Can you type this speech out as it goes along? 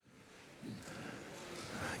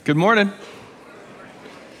Good morning.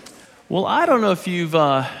 Well, I don't know if you've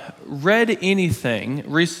read anything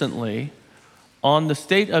recently on the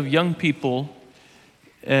state of young people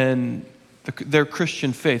and their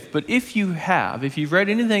Christian faith, but if you've read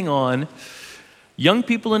anything on young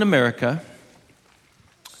people in America,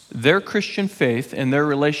 their Christian faith and their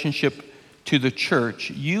relationship to the church,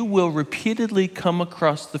 you will repeatedly come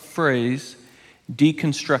across the phrase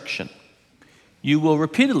deconstruction. You will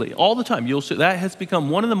repeatedly, all the time, you'll see that has become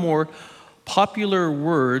one of the more popular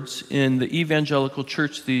words in the evangelical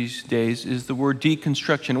church these days is the word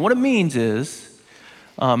deconstruction. What it means is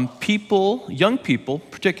young people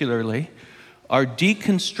particularly, are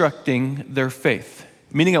deconstructing their faith.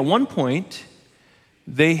 Meaning at one point,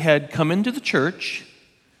 they had come into the church.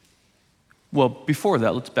 Well, before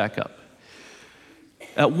that, let's back up.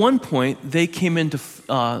 At one point, they came into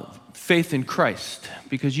faith in Christ,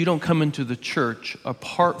 because you don't come into the church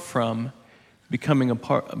apart from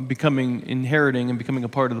inheriting and becoming a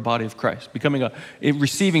part of the body of Christ,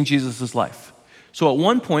 receiving Jesus' life. So at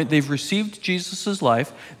one point, they've received Jesus'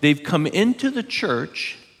 life, they've come into the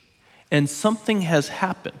church, and something has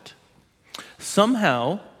happened.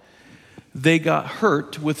 Somehow, they got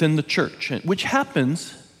hurt within the church, which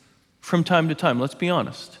happens from time to time. Let's be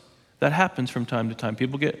honest. That happens from time to time.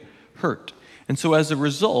 People get hurt. And so as a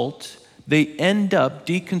result, they end up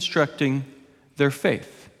deconstructing their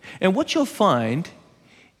faith. And what you'll find,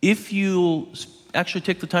 if you actually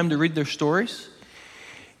take the time to read their stories,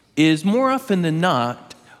 is more often than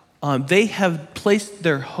not, they have placed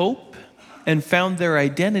their hope and found their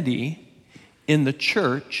identity in the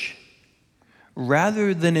church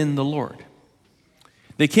rather than in the Lord.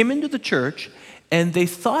 They came into the church and they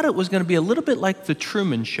thought it was going to be a little bit like the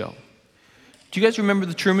Truman Show. Do you guys remember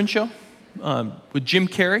the Truman Show with Jim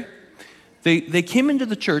Carrey? They came into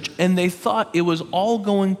the church and they thought it was all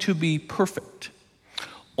going to be perfect,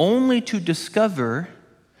 only to discover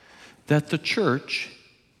that the church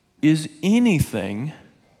is anything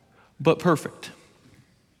but perfect.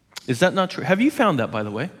 Is that not true? Have you found that, by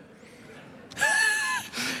the way?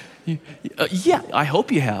 Yeah, I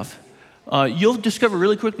hope you have. You'll discover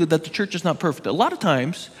really quickly that the church is not perfect. A lot of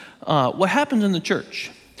times, what happens in the church,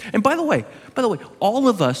 and by the way, all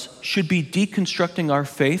of us should be deconstructing our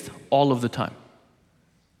faith all of the time.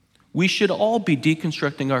 We should all be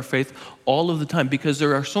deconstructing our faith all of the time, because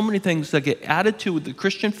there are so many things that get added to the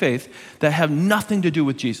Christian faith that have nothing to do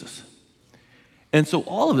with Jesus. And so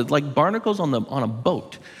all of it, like barnacles on a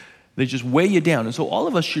boat, they just weigh you down. And so all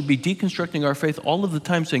of us should be deconstructing our faith all of the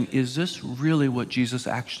time, saying, is this really what Jesus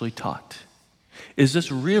actually taught? Is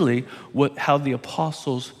this really how the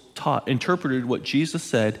apostles interpreted what Jesus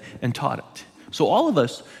said and taught it? So all of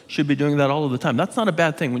us should be doing that all of the time. That's not a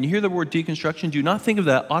bad thing. When you hear the word deconstruction, do not think of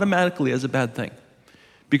that automatically as a bad thing,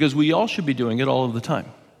 because we all should be doing it all of the time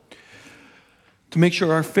to make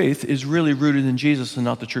sure our faith is really rooted in Jesus and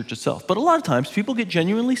not the church itself. But a lot of times, people get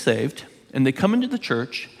genuinely saved, and they come into the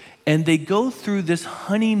church, and they go through this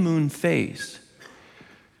honeymoon phase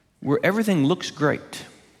where everything looks great,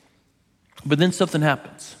 but then something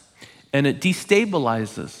happens, and it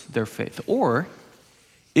destabilizes their faith, or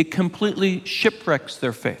it completely shipwrecks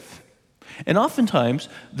their faith. And oftentimes,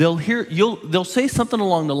 they'll say something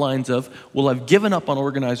along the lines of, well, I've given up on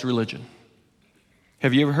organized religion.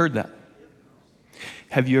 Have you ever heard that?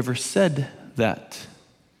 Have you ever said that?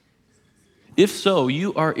 If so,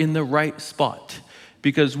 you are in the right spot,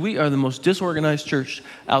 because we are the most disorganized church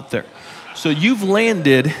out there. So you've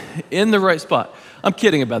landed in the right spot. I'm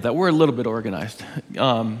kidding about that. We're a little bit organized.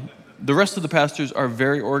 The rest of the pastors are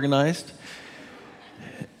very organized,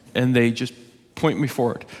 and they just point me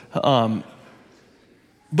forward.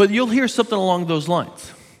 But you'll hear something along those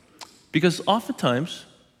lines, because oftentimes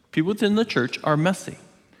people within the church are messy,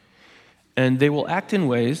 and they will act in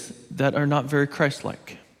ways that are not very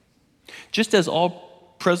Christ-like. Just as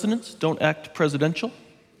all presidents don't act presidential,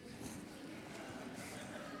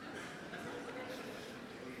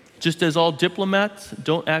 just as all diplomats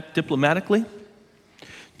don't act diplomatically,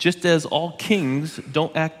 just as all kings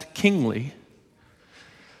don't act kingly,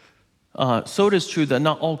 so it is true that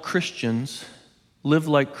not all Christians live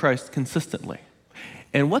like Christ consistently.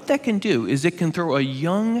 And what that can do is it can throw a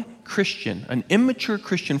young Christian, an immature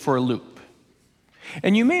Christian, for a loop.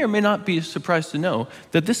 And you may or may not be surprised to know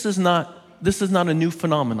that this is not a new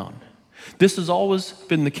phenomenon. This has always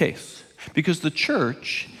been the case, because the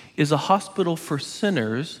church is a hospital for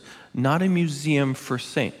sinners, not a museum for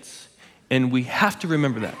saints. And we have to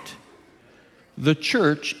remember that. The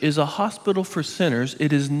church is a hospital for sinners.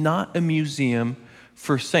 It is not a museum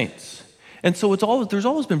for saints. And so there's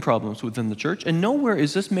always been problems within the church, and nowhere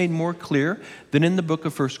is this made more clear than in the book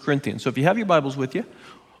of 1 Corinthians. So if you have your Bibles with you,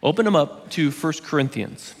 Open them up to 1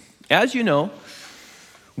 Corinthians. As you know,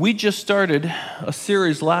 we just started a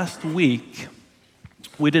series last week.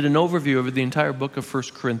 We did an overview of the entire book of 1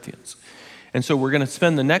 Corinthians. And so we're going to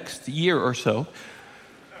spend the next year or so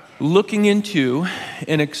looking into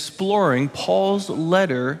and exploring Paul's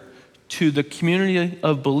letter to the community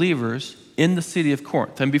of believers in the city of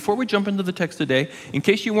Corinth. And before we jump into the text today, in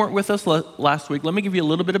case you weren't with us last week, let me give you a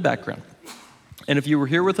little bit of background. And if you were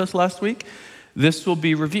here with us last week, this will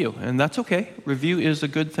be review. And that's okay. Review is a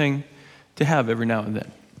good thing to have every now and then.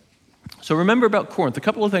 So remember about Corinth. A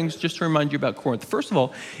couple of things just to remind you about Corinth. First of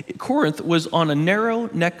all, Corinth was on a narrow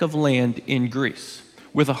neck of land in Greece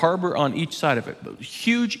with a harbor on each side of it.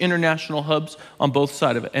 Huge international hubs on both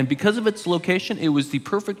sides of it. And because of its location, it was the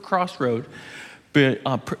perfect crossroad. But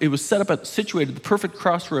it was situated the perfect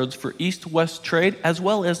crossroads for east-west trade as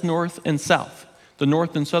well as north and south, the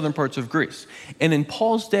north and southern parts of Greece. And in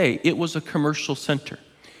Paul's day, it was a commercial center.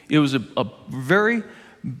 It was a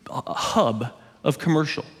hub of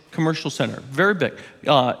commercial center, very big.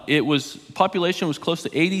 Population was close to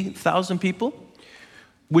 80,000 people,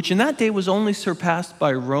 which in that day was only surpassed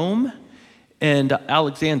by Rome and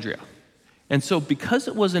Alexandria. And so because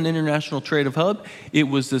it was an international trade hub, it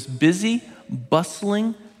was this busy,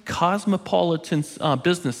 bustling, cosmopolitan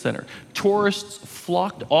business center. Tourists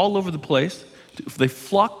flocked all over the place. They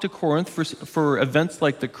flocked to Corinth for events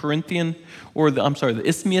like the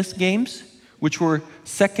Isthmian Games, which were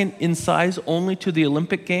second in size only to the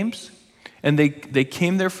Olympic Games. And they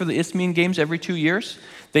came there for the Isthmian Games every 2 years.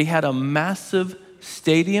 They had a massive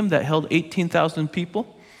stadium that held 18,000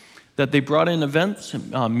 people that they brought in events,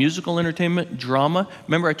 musical entertainment, drama.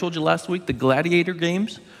 Remember I told you last week the Gladiator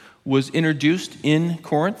Games was introduced in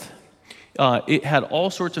Corinth. It had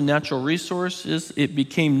all sorts of natural resources. It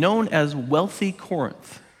became known as wealthy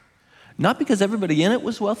Corinth. Not because everybody in it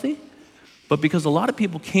was wealthy, but because a lot of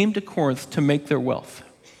people came to Corinth to make their wealth.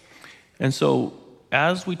 And so,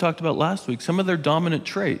 as we talked about last week, some of their dominant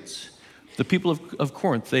traits, the people of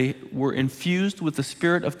Corinth, they were infused with the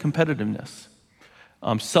spirit of competitiveness,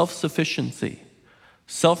 self-sufficiency,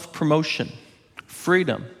 self-promotion,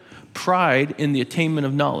 freedom, pride in the attainment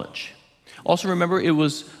of knowledge. Also remember, it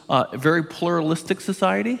was a very pluralistic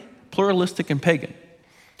society, pluralistic and pagan.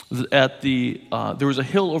 There was a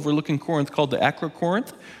hill overlooking Corinth called the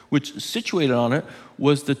Acrocorinth, which situated on it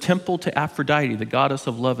was the temple to Aphrodite, the goddess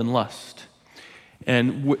of love and lust.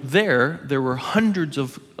 And there were hundreds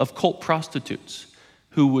of cult prostitutes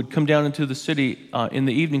who would come down into the city in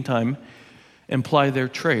the evening time and ply their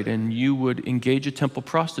trade. And you would engage a temple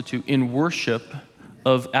prostitute in worship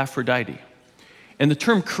of Aphrodite. And the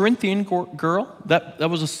term Corinthian girl, that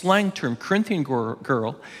was a slang term, Corinthian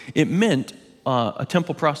girl. It meant a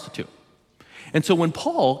temple prostitute. And so when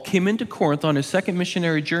Paul came into Corinth on his second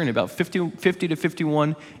missionary journey, about 50 to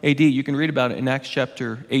 51 AD, you can read about it in Acts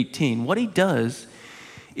chapter 18, what he does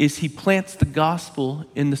is he plants the gospel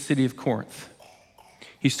in the city of Corinth.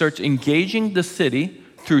 He starts engaging the city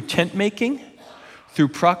through tent making, through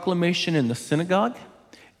proclamation in the synagogue,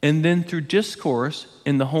 and then through discourse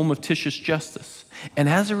in the home of Titius Justus. And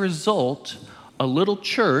as a result, a little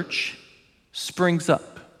church springs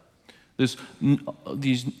up. This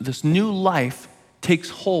new life takes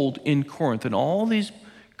hold in Corinth. And all these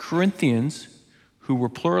Corinthians who were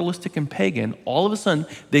pluralistic and pagan, all of a sudden,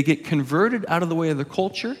 they get converted out of the way of their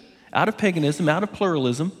culture, out of paganism, out of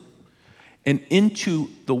pluralism, and into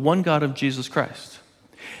the one God of Jesus Christ.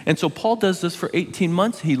 And so Paul does this for 18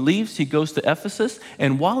 months. He leaves, he goes to Ephesus,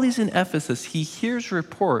 and while he's in Ephesus, he hears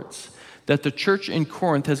reports that the church in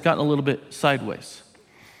Corinth has gotten a little bit sideways.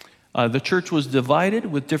 The church was divided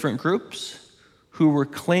with different groups who were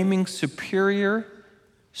claiming superior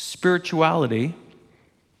spirituality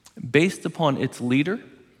based upon its leader.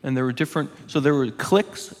 And there were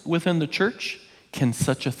cliques within the church. Can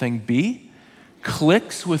such a thing be?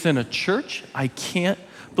 Cliques within a church? I can't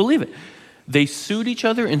believe it. They sued each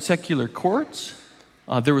other in secular courts.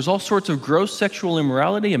 There was all sorts of gross sexual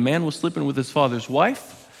immorality. A man was sleeping with his father's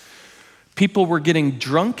wife. People were getting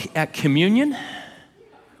drunk at communion,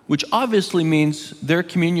 which obviously means their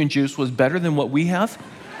communion juice was better than what we have.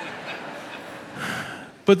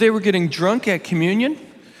 But they were getting drunk at communion.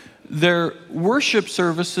 Their worship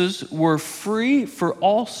services were free for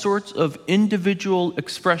all sorts of individual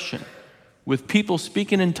expression, with people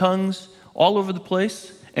speaking in tongues all over the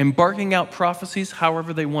place and barking out prophecies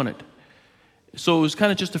however they wanted. So it was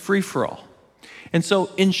kind of just a free-for-all. And so,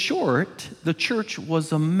 in short, the church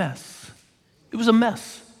was a mess. It was a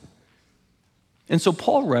mess. And so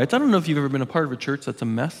Paul writes, I don't know if you've ever been a part of a church that's a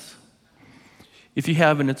mess. If you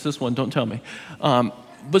have and it's this one, don't tell me.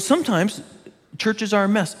 But sometimes Churches are a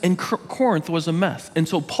mess, and Corinth was a mess. And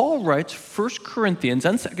so Paul writes 1 Corinthians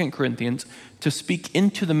and 2 Corinthians to speak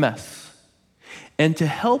into the mess and to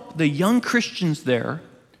help the young Christians there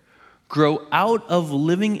grow out of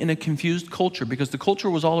living in a confused culture, because the culture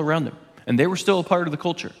was all around them, and they were still a part of the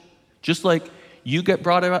culture. Just like you get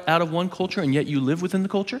brought out of one culture and yet you live within the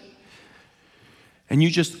culture. And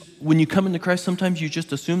when you come into Christ, sometimes you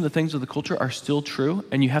just assume the things of the culture are still true,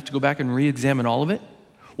 and you have to go back and re-examine all of it.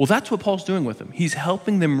 Well, that's what Paul's doing with them. He's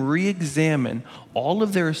helping them re-examine all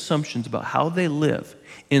of their assumptions about how they live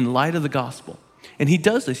in light of the gospel. And he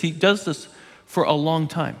does this. He does this for a long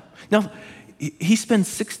time. Now, he spends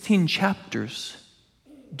 16 chapters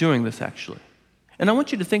doing this, actually. And I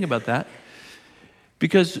want you to think about that,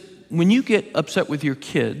 because when you get upset with your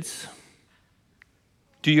kids,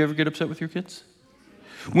 do you ever get upset with your kids?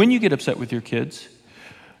 When you get upset with your kids,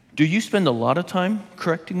 do you spend a lot of time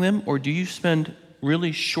correcting them, or do you spend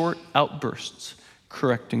really short outbursts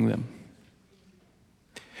correcting them?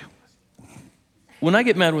 When I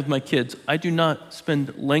get mad with my kids, I do not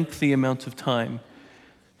spend lengthy amounts of time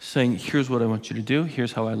saying, here's what I want you to do,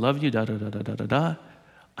 here's how I love you, da-da-da-da-da-da-da.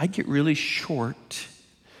 I get really short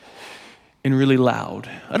and really loud.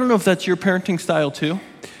 I don't know if that's your parenting style too,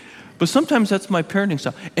 but sometimes that's my parenting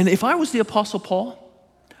style. And if I was the Apostle Paul,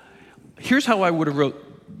 here's how I would have wrote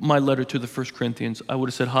my letter to the 1 Corinthians. I would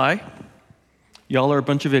have said, hi, y'all are a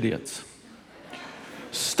bunch of idiots.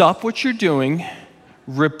 Stop what you're doing,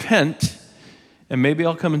 repent, and maybe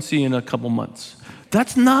I'll come and see you in a couple months.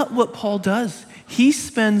 That's not what Paul does. He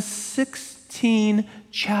spends 16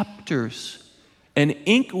 chapters, and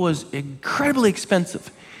ink was incredibly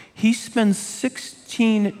expensive. He spends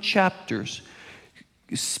 16 chapters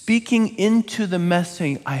speaking into the mess,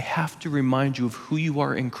 saying, I have to remind you of who you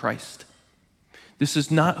are in Christ. This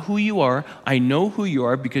is not who you are. I know who you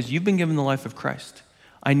are because you've been given the life of Christ.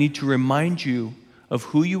 I need to remind you of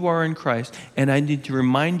who you are in Christ, and I need to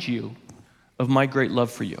remind you of my great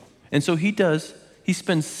love for you. And so he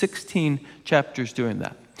spends 16 chapters doing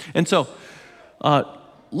that. And so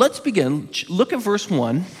let's begin. Look at verse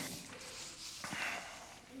 1.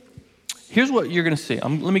 Here's what you're going to see.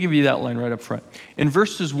 Let me give you that line right up front. In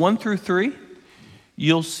verses 1 through 3,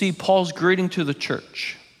 you'll see Paul's greeting to the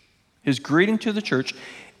church. His greeting to the church,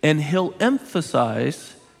 and he'll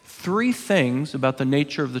emphasize 3 things about the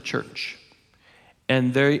nature of the church.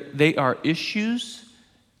 And they are issues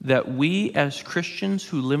that we as Christians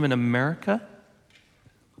who live in America,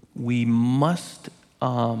 we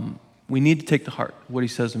need to take to heart what he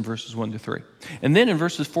says in verses 1 to 3. And then in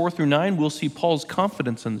verses 4 through 9, we'll see Paul's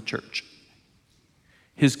confidence in the church.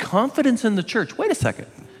 His confidence in the church. Wait a second.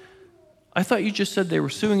 I thought you just said they were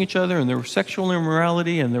suing each other and there was sexual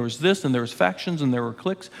immorality and there was this and there was factions and there were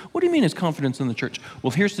cliques. What do you mean his confidence in the church?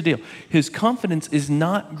 Well, here's the deal. His confidence is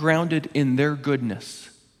not grounded in their goodness,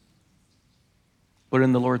 but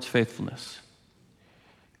in the Lord's faithfulness.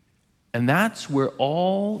 And that's where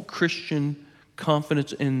all Christian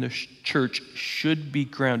confidence in the church should be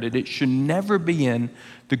grounded. It should never be in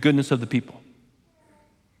the goodness of the people.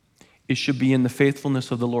 It should be in the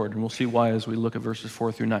faithfulness of the Lord. And we'll see why as we look at verses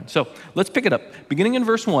 4 through 9. So let's pick it up. Beginning in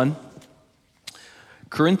verse 1, 1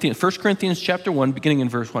 Corinthians chapter 1, beginning in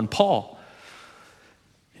verse 1. Paul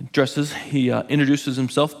introduces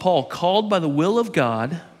himself. Paul, called by the will of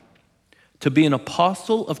God to be an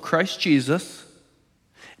apostle of Christ Jesus,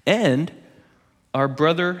 and our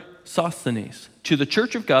brother Sosthenes, to the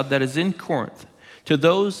church of God that is in Corinth, to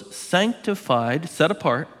those sanctified, set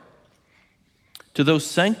apart, to those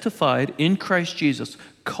sanctified in Christ Jesus,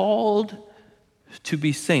 called to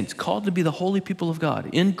be saints, called to be the holy people of God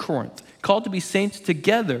in Corinth, called to be saints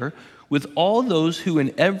together with all those who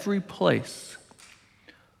in every place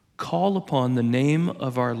call upon the name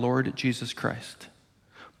of our Lord Jesus Christ,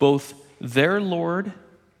 both their Lord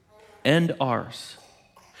and ours.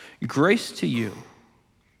 Grace to you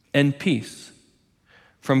and peace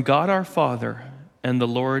from God our Father and the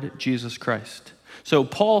Lord Jesus Christ. So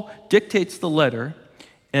Paul dictates the letter,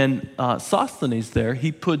 and Sosthenes there,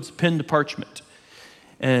 he puts pen to parchment.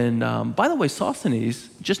 And by the way, Sosthenes,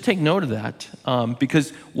 just take note of that,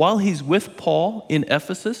 because while he's with Paul in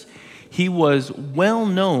Ephesus, he was well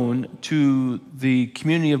known to the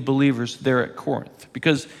community of believers there at Corinth.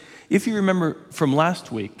 Because if you remember from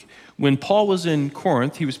last week, when Paul was in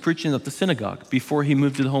Corinth, he was preaching at the synagogue before he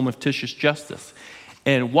moved to the home of Titius Justus.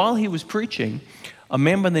 And while he was preaching, a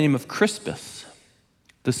man by the name of Crispus,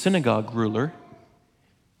 the synagogue ruler,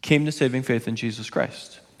 came to saving faith in Jesus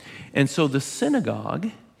Christ. And so the synagogue,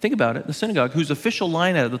 think about it, the synagogue, whose official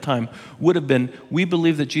line at the time would have been, we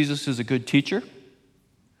believe that Jesus is a good teacher,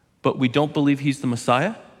 but we don't believe he's the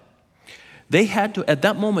Messiah. They had to, at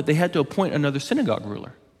that moment, they had to appoint another synagogue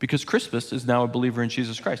ruler because Crispus is now a believer in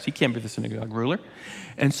Jesus Christ. He can't be the synagogue ruler.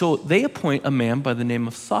 And so they appoint a man by the name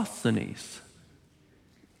of Sosthenes.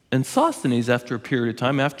 And Sosthenes, after a period of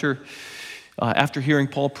time, after hearing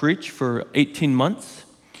Paul preach for 18 months,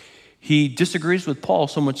 he disagrees with Paul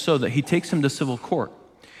so much so that he takes him to civil court.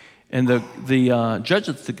 And the judge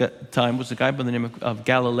at the time was a guy by the name of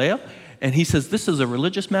Galileo. And he says, this is a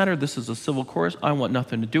religious matter. This is a civil court. I want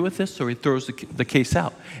nothing to do with this. So he throws the case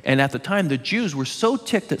out. And at the time, the Jews were so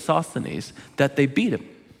ticked at Sosthenes that they beat him.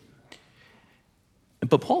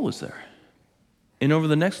 But Paul was there. And over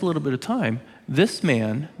the next little bit of time, this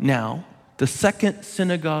man now, the second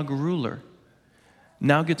synagogue ruler,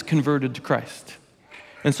 now gets converted to Christ.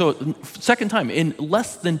 And so, second time, in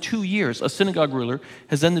less than 2 years, a synagogue ruler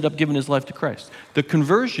has ended up giving his life to Christ. The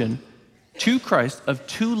conversion to Christ of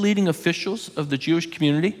two leading officials of the Jewish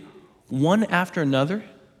community, one after another,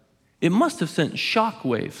 it must have sent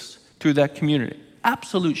shockwaves through that community.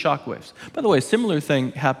 Absolute shockwaves. By the way, a similar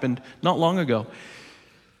thing happened not long ago,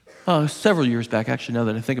 several years back, actually, now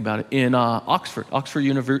that I think about it, in Oxford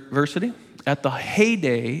University, at the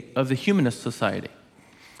heyday of the Humanist Society.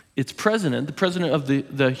 Its president, the president of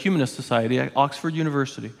the Humanist Society at Oxford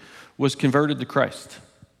University, was converted to Christ,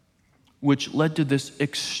 which led to this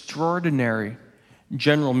extraordinary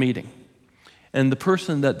general meeting. And the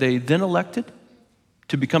person that they then elected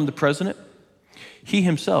to become the president, he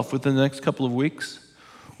himself, within the next couple of weeks,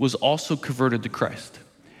 was also converted to Christ.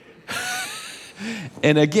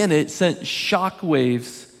 And again, it sent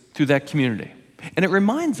shockwaves through that community. And it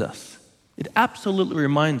reminds us, it absolutely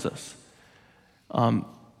reminds us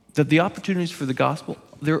that the opportunities for the gospel,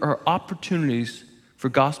 there are opportunities for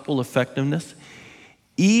gospel effectiveness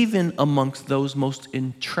even amongst those most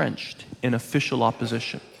entrenched in official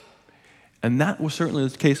opposition. And that was certainly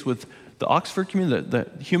the case with the Oxford community, the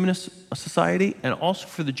Humanist Society, and also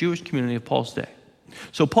for the Jewish community of Paul's day.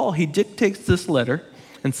 So Paul, he dictates this letter,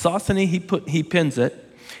 and Sosthenes, he pins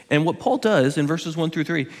it. And what Paul does in verses 1 through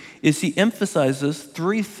 3 is he emphasizes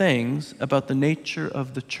three things about the nature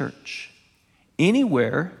of the church.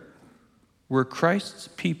 Anywhere where Christ's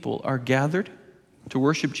people are gathered to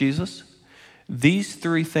worship Jesus, these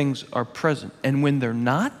three things are present. And when they're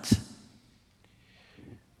not,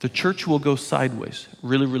 the church will go sideways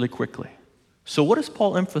really, really quickly. So what does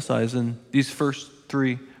Paul emphasize in these first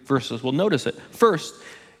three verses? Well, notice it. First,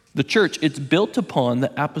 the church, it's built upon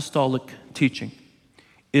the apostolic teaching.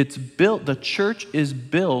 The church is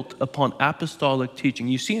built upon apostolic teaching.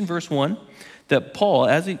 You see in verse 1 that Paul,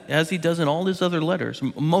 as he does in all his other letters,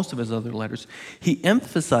 most of his other letters, he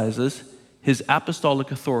emphasizes his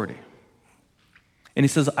apostolic authority. And he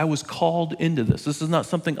says, I was called into this. This is not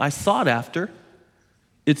something I sought after.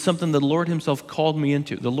 It's something the Lord himself called me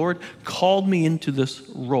into. The Lord called me into this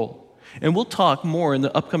role. And we'll talk more in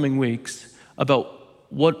the upcoming weeks about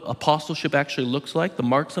what apostleship actually looks like, the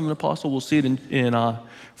marks of an apostle. We'll see it in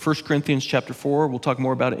 1 Corinthians chapter 4. We'll talk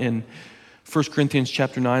more about it in 1 Corinthians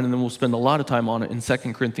chapter 9, and then we'll spend a lot of time on it in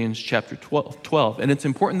 2 Corinthians chapter 12. And it's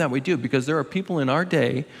important that we do because there are people in our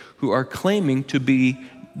day who are claiming to be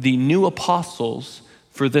the new apostles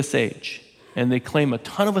for this age. And they claim a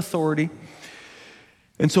ton of authority.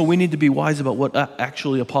 And so we need to be wise about what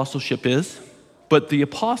actually apostleship is. But the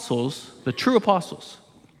apostles, the true apostles,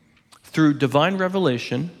 through divine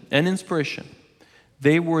revelation and inspiration,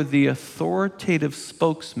 they were the authoritative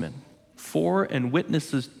spokesmen for and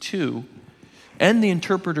witnesses to and the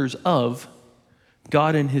interpreters of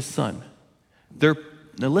God and his Son. Their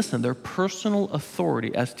personal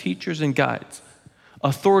authority as teachers and guides,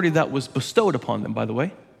 authority that was bestowed upon them, by the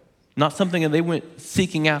way, not something that they went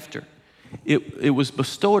seeking after. It was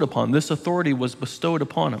bestowed upon. This authority was bestowed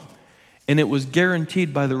upon them, and it was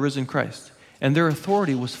guaranteed by the risen Christ. And their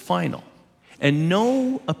authority was final, and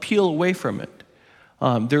no appeal away from it.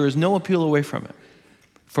 There is no appeal away from it,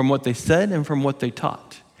 from what they said and from what they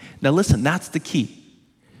taught. Now listen, that's the key.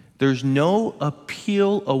 There's no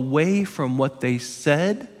appeal away from what they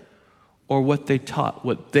said or what they taught.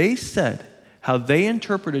 What they said, how they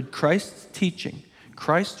interpreted Christ's teaching,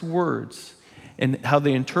 Christ's words, and how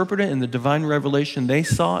they interpreted it in the divine revelation they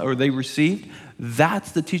saw or they received,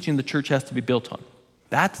 that's the teaching the church has to be built on.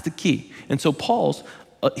 That's the key. And so Paul's,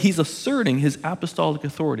 he's asserting his apostolic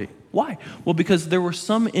authority. Why? Well, because there were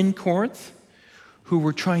some in Corinth who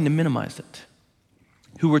were trying to minimize it,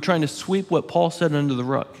 who were trying to sweep what Paul said under the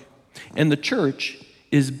rug. And the church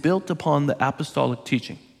is built upon the apostolic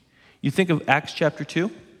teaching. You think of Acts chapter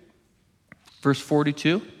 2, verse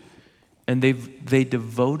 42, and they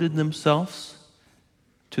devoted themselves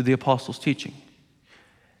to the apostles' teaching.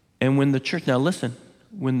 And when the church, now listen,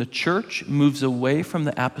 when the church moves away from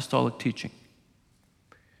the apostolic teaching,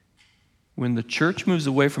 when the church moves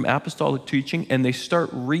away from apostolic teaching and they start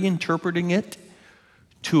reinterpreting it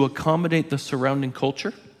to accommodate the surrounding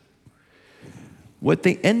culture, what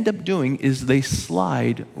they end up doing is they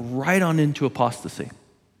slide right on into apostasy.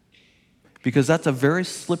 Because that's a very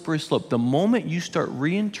slippery slope. The moment you start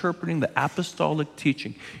reinterpreting the apostolic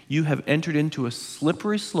teaching, you have entered into a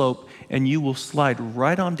slippery slope and you will slide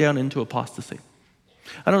right on down into apostasy.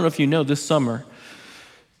 I don't know if you know, this summer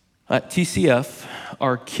at TCF,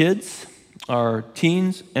 our kids, our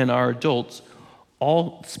teens, and our adults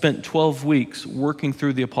all spent 12 weeks working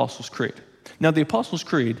through the Apostles' Creed. Now, the Apostles'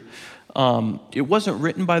 Creed, it wasn't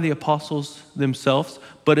written by the apostles themselves,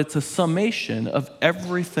 but it's a summation of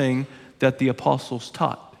everything that the apostles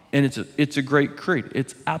taught. And it's a great creed.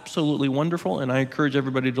 It's absolutely wonderful, and I encourage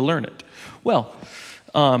everybody to learn it. Well,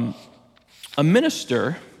 a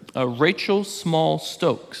minister, Rachel Small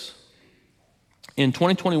Stokes, in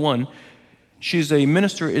 2021, she's a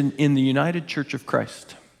minister in the United Church of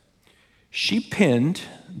Christ. She penned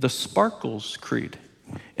the Sparkles Creed.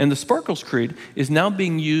 And the Sparkles Creed is now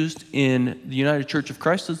being used in the United Church of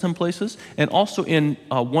Christ in some places, and also in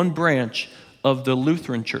one branch of the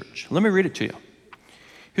Lutheran Church. Let me read it to you.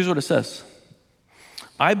 Here's what it says.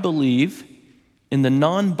 I believe in the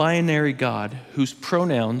non-binary God whose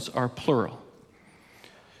pronouns are plural.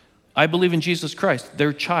 I believe in Jesus Christ,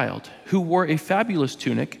 their child, who wore a fabulous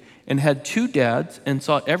tunic and had 2 dads and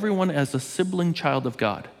saw everyone as a sibling child of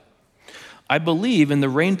God. I believe in the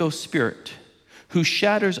rainbow spirit, who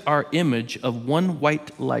shatters our image of one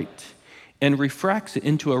white light and refracts it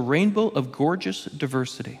into a rainbow of gorgeous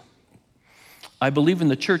diversity. I believe in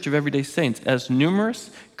the Church of Everyday Saints, as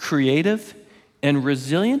numerous, creative, and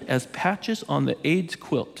resilient as patches on the AIDS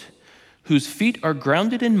quilt, whose feet are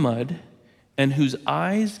grounded in mud and whose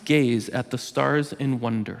eyes gaze at the stars in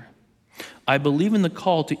wonder. I believe in the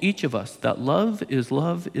call to each of us that love is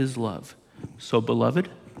love is love. So, beloved,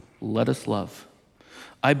 let us love.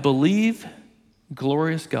 I believe,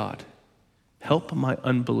 glorious God, help my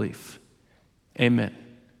unbelief. Amen.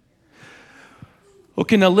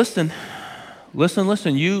 Okay, now listen.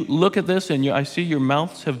 Listen. You look at this and I see your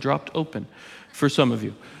mouths have dropped open for some of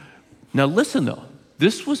you. Now listen though,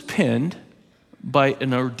 this was penned by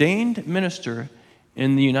an ordained minister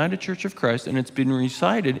in the United Church of Christ, and it's been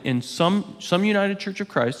recited in some United Church of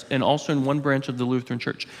Christ and also in one branch of the Lutheran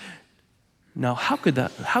Church. Now how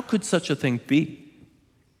could such a thing be?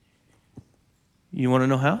 You want to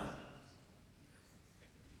know how?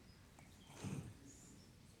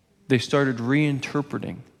 They started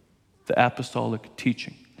reinterpreting the apostolic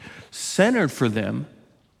teaching, centered for them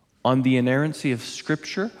on the inerrancy of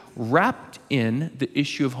Scripture, wrapped in the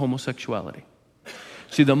issue of homosexuality.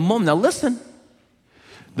 See, the moment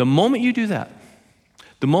you do that,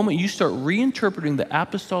 the moment you start reinterpreting the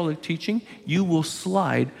apostolic teaching, you will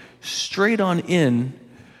slide straight on in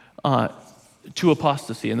to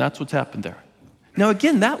apostasy, and that's what's happened there. Now,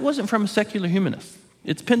 again, that wasn't from a secular humanist.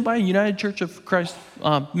 It's penned by a United Church of Christ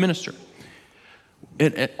minister.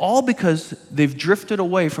 It all because they've drifted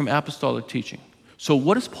away from apostolic teaching. So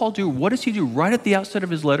what does Paul do? What does he do right at the outset of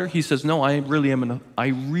his letter? He says, no, I really am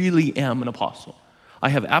an apostle. I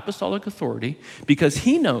have apostolic authority, because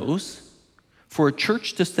he knows for a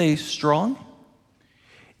church to stay strong,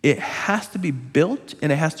 it has to be built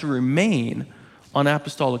and it has to remain on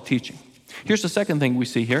apostolic teaching. Here's the second thing we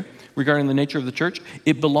see here regarding the nature of the church.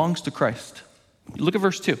 It belongs to Christ. Look at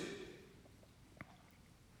verse 2.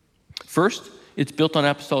 First, it's built on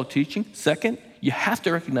apostolic teaching. Second, you have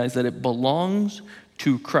to recognize that it belongs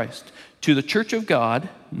to Christ. To the church of God,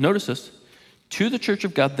 notice this, to the church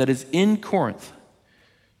of God that is in Corinth,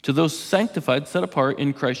 to those sanctified, set apart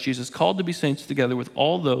in Christ Jesus, called to be saints together with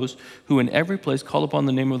all those who in every place call upon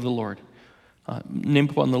the name of the Lord, name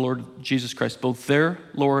upon the Lord Jesus Christ, both their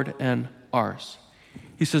Lord and ours.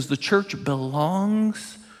 He says the church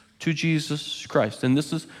belongs to Jesus Christ. And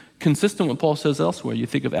this is consistent with what Paul says elsewhere. You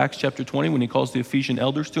think of Acts chapter 20 when he calls the Ephesian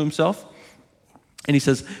elders to himself. And he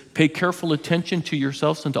says, pay careful attention to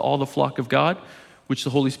yourselves and to all the flock of God, which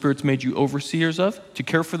the Holy Spirit's made you overseers of, to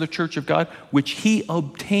care for the church of God, which he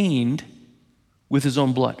obtained with his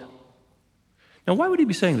own blood. Now, why would he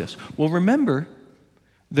be saying this? Well, remember,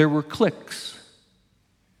 there were cliques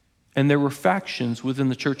and there were factions within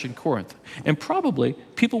the church in Corinth. And probably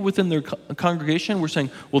people within their congregation were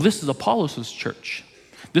saying, well, this is Apollos' church.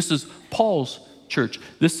 This is Paul's church.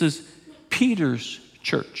 This is Peter's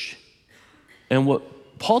church. And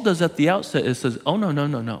what Paul does at the outset is says, oh,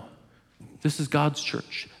 no. This is God's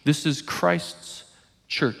church. This is Christ's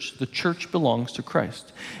church. The church belongs to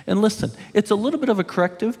Christ. And listen, it's a little bit of a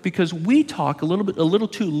corrective because we talk a little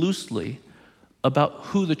too loosely about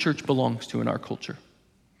who the church belongs to in our culture.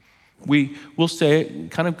 We'll say it in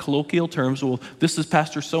kind of colloquial terms, well, this is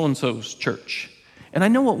Pastor so-and-so's church. And I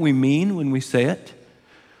know what we mean when we say it,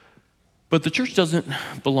 but the church doesn't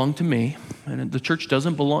belong to me, and the church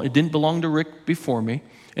it didn't belong to Rick before me,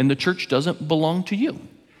 and the church doesn't belong to you.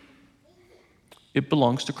 It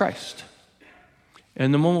belongs to Christ.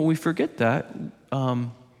 And the moment we forget that,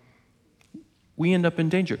 we end up in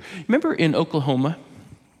danger. Remember in Oklahoma,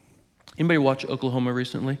 anybody watch Oklahoma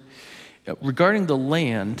recently? Regarding the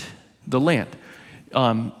land,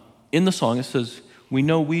 in the song it says, we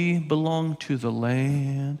know we belong to the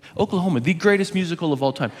land. Oklahoma, the greatest musical of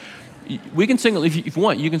all time. We can sing, if you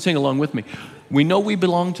want, you can sing along with me. We know we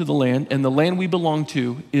belong to the land, and the land we belong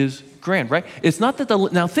to is grand, right? It's not that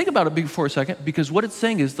now think about it for a second, because what it's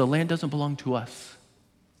saying is the land doesn't belong to us.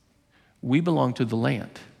 We belong to the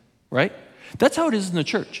land, right? That's how it is in the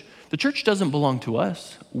church. The church doesn't belong to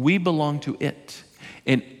us. We belong to it,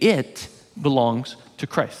 and it belongs to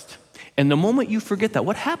Christ. And the moment you forget that,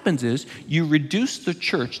 what happens is you reduce the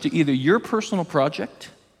church to either your personal project,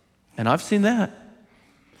 and I've seen that.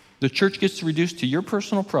 The church gets reduced to your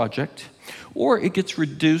personal project, or it gets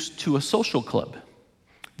reduced to a social club,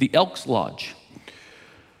 the Elks Lodge,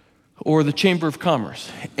 or the Chamber of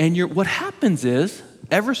Commerce. And what happens is,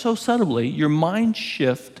 ever so subtly, your mind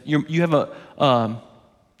shift. Your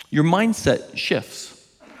mindset shifts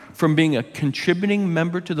from being a contributing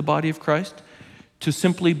member to the body of Christ to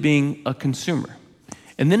simply being a consumer.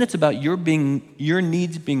 And then it's about your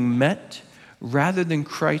needs being met rather than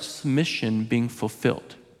Christ's mission being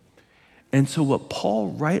fulfilled. And so what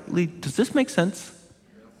Paul does this make sense?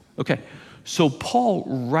 Okay, so Paul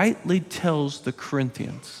rightly tells the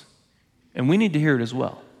Corinthians, and we need to hear it as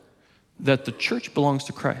well, that the church belongs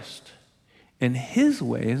to Christ. And his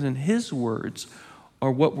ways and his words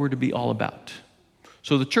are what we're to be all about.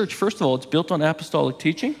 So the church, first of all, it's built on apostolic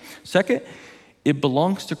teaching. Second, it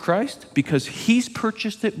belongs to Christ because he's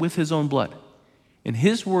purchased it with his own blood. And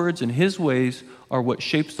his words and his ways are what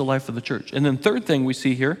shapes the life of the church. And then third thing we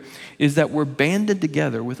see here is that we're banded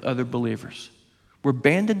together with other believers. We're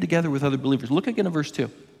banded together with other believers. Look again at verse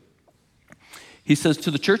 2. He says,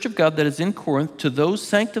 to the church of God that is in Corinth, to those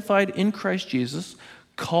sanctified in Christ Jesus,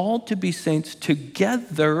 called to be saints,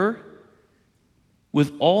 together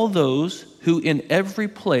with all those who in every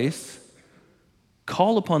place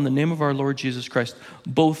call upon the name of our Lord Jesus Christ,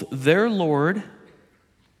 both their Lord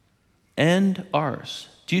and ours.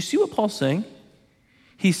 Do you see what Paul's saying?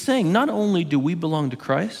 He's saying not only do we belong to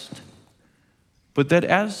Christ, but that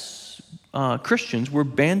as Christians, we're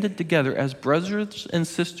banded together as brothers and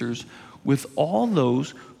sisters with all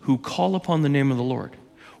those who call upon the name of the Lord.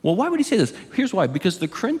 Well, why would he say this? Here's why. Because the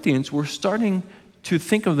Corinthians were starting to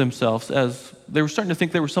think of themselves as, they were starting to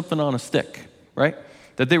think they were something on a stick, right?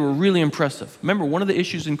 That they were really impressive. Remember, one of the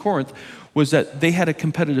issues in Corinth was that they had a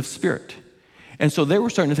competitive spirit. And so they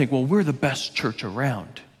were starting to think, well, we're the best church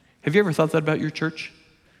around. Have you ever thought that about your church?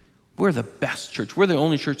 We're the best church. We're the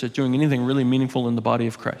only church that's doing anything really meaningful in the body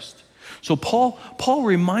of Christ. So Paul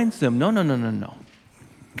reminds them, no.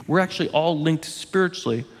 We're actually all linked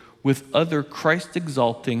spiritually with other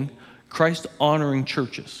Christ-exalting, Christ-honoring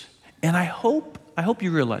churches. And I hope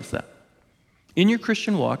you realize that. In your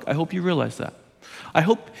Christian walk, I hope you realize that. I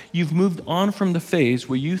hope you've moved on from the phase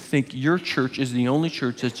where you think your church is the only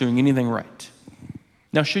church that's doing anything right.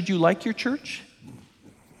 Now, should you like your church?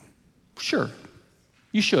 Sure.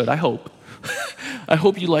 You should, I hope. I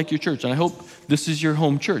hope you like your church, and I hope this is your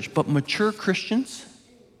home church. But mature Christians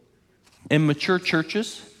and mature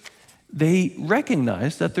churches, they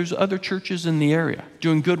recognize that there's other churches in the area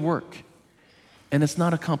doing good work, and it's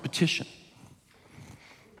not a competition.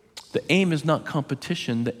 The aim is not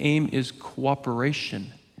competition. The aim is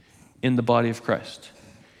cooperation in the body of Christ.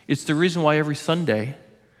 It's the reason why every Sunday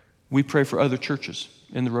we pray for other churches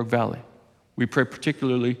in the Rogue Valley. We pray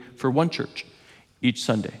particularly for one church each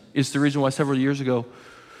Sunday. It's the reason why several years ago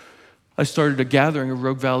I started a gathering of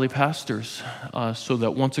Rogue Valley pastors so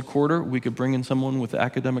that once a quarter we could bring in someone with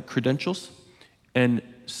academic credentials and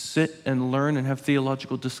sit and learn and have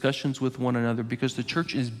theological discussions with one another, because the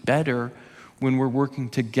church is better when we're working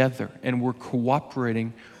together and we're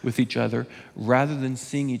cooperating with each other rather than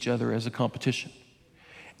seeing each other as a competition.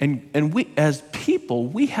 And we, as people,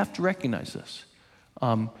 we have to recognize this.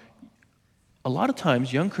 A lot of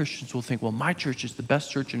times, young Christians will think, well, my church is the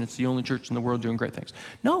best church and it's the only church in the world doing great things.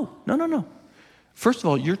 No. First of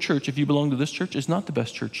all, your church, if you belong to this church, is not the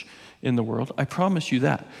best church in the world. I promise you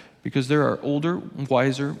that, because there are older,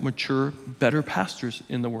 wiser, mature, better pastors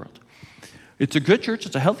in the world. It's a good church,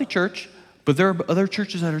 it's a healthy church, but there are other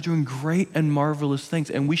churches that are doing great and marvelous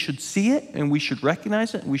things, and we should see it, and we should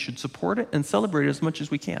recognize it, and we should support it and celebrate it as much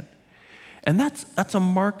as we can. And that's a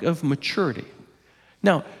mark of maturity.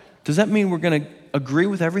 Now, does that mean we're going to agree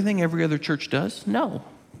with everything every other church does? No.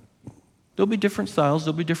 There'll be different styles,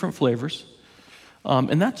 there'll be different flavors,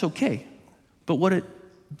 and that's okay. But what it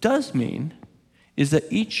does mean is that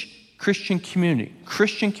each Christian community,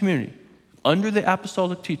 under the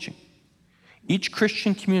apostolic teaching, each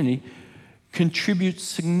Christian community contributes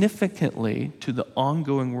significantly to the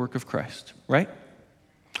ongoing work of Christ, right?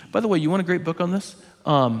 By the way, you want a great book on this?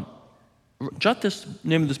 Jot this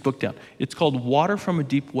name of this book down. It's called Water from a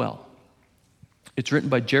Deep Well. It's written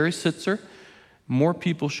by Jerry Sitzer. More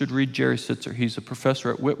people should read Jerry Sitzer. He's a professor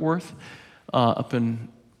at Whitworth up in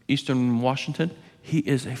Eastern Washington. He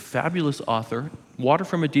is a fabulous author. Water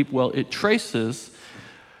from a Deep Well. It traces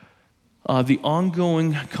the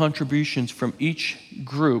ongoing contributions from each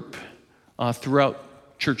group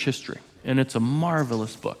throughout church history. And it's a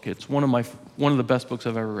marvelous book. It's one of the best books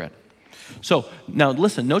I've ever read. So now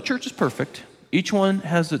listen, no church is perfect. Each one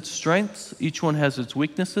has its strengths. Each one has its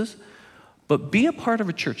weaknesses. But be a part of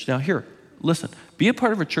a church. Now here, listen. Be a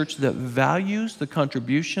part of a church that values the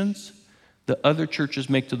contributions that other churches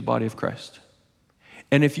make to the body of Christ.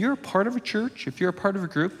 And if you're a part of a church, if you're a part of a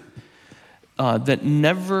group that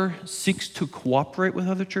never seeks to cooperate with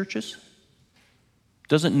other churches,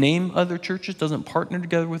 doesn't name other churches, doesn't partner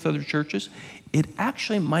together with other churches, it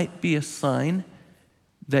actually might be a sign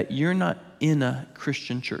that you're not in a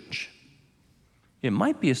Christian church. It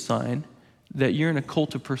might be a sign that you're in a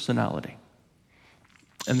cult of personality.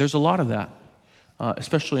 And there's a lot of that,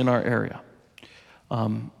 especially in our area.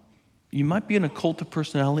 You might be in a cult of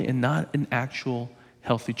personality and not an actual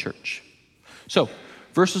healthy church. So,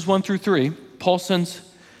 verses 1 through 3, Paul sends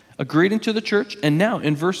a greeting to the church, and now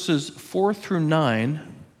in verses 4 through 9, how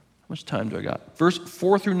much time do I got? Verse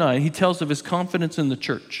 4 through 9, he tells of his confidence in the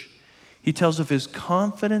church. He tells of his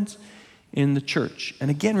confidence in the church.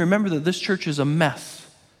 And again, remember that this church is a mess.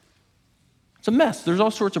 It's a mess. There's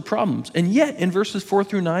all sorts of problems. And yet, in verses 4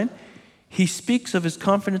 through 9, he speaks of his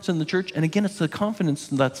confidence in the church. And again, it's the confidence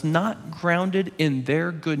that's not grounded in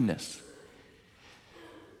their goodness.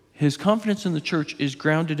 His confidence in the church is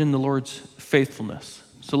grounded in the Lord's faithfulness.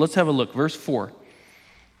 So let's have a look. Verse 4.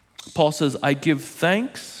 Paul says, I give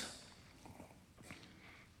thanks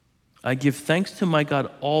to my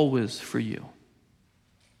God always for you,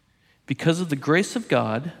 because of the grace of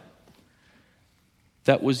God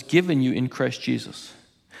that was given you in Christ Jesus,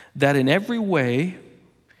 that in every way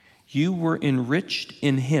you were enriched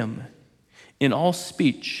in him, in all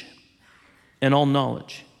speech and all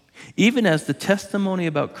knowledge, even as the testimony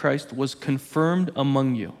about Christ was confirmed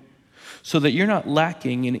among you, so that you're not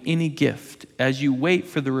lacking in any gift as you wait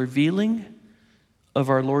for the revealing of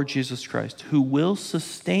our Lord Jesus Christ, who will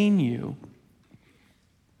sustain you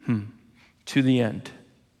to the end.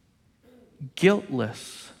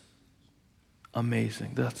 Guiltless.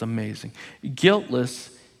 Amazing. That's amazing.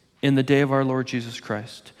 Guiltless in the day of our Lord Jesus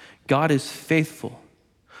Christ. God is faithful,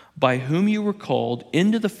 by whom you were called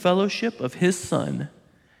into the fellowship of his Son,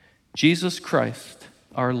 Jesus Christ,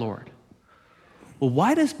 our Lord. Well,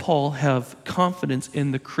 why does Paul have confidence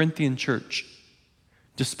in the Corinthian church,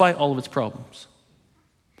 despite all of its problems?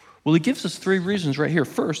 Well, he gives us 3 reasons right here.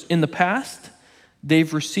 First, in the past,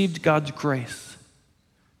 they've received God's grace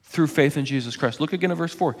through faith in Jesus Christ. Look again at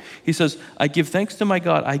verse 4. He says, I give thanks to my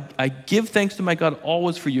God. I give thanks to my God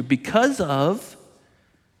always for you, because of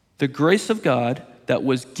the grace of God that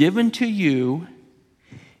was given to you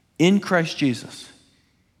in Christ Jesus.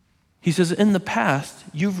 He says, in the past,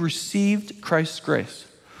 you've received Christ's grace.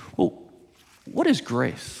 Well, what is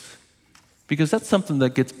grace? Because that's something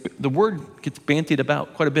that the word gets bandied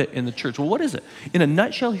about quite a bit in the church. Well, what is it? In a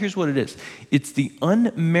nutshell, here's what it is. It's the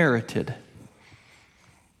unmerited,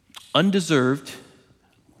 undeserved,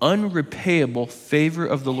 unrepayable favor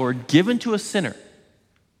of the Lord given to a sinner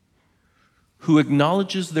who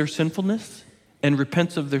acknowledges their sinfulness and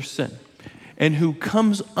repents of their sin, and who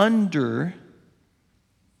comes under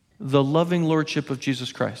the loving lordship of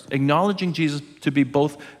Jesus Christ, acknowledging Jesus to be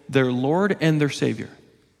both their Lord and their Savior.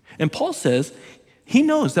 And Paul says he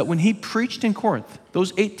knows that when he preached in Corinth,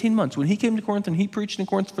 those 18 months, when he came to Corinth and he preached in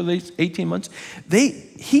Corinth for these 18 months,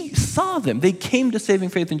 he saw them. They came to saving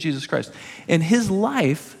faith in Jesus Christ. And his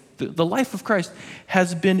life, the life of Christ,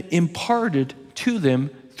 has been imparted to them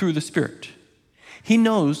through the Spirit. He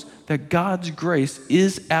knows that God's grace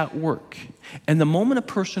is at work. And the moment a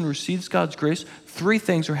person receives God's grace, 3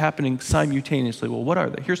 things are happening simultaneously. Well, what are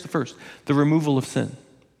they? Here's the first, the removal of sin.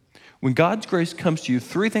 When God's grace comes to you,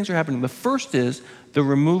 3 things are happening. The first is the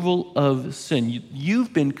removal of sin.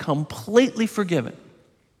 You've been completely forgiven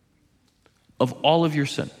of all of your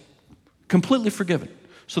sin. Completely forgiven.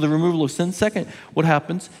 So the removal of sin. Second, what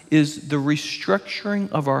happens is the restructuring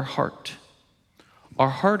of our heart. Our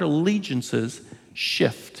heart allegiances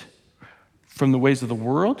shift from the ways of the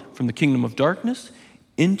world, from the kingdom of darkness,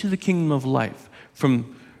 into the kingdom of life.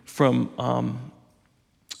 From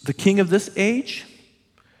the king of this age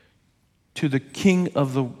to the king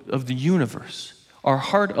of the universe. Our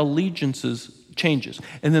heart allegiances changes.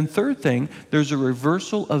 And then third thing, there's a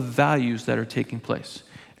reversal of values that are taking place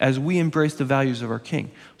as we embrace the values of our king.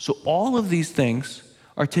 So all of these things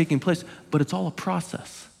are taking place, but it's all a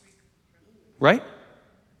process, right?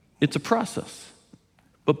 It's a process.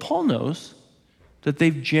 But Paul knows that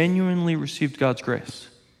they've genuinely received God's grace.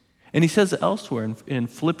 And he says it elsewhere in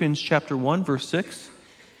Philippians chapter 1, verse 6.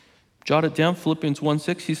 Jot it down, Philippians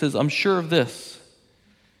 1:6. He says, I'm sure of this,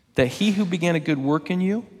 that he who began a good work in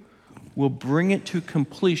you will bring it to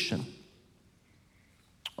completion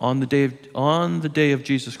on the day of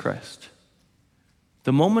Jesus Christ.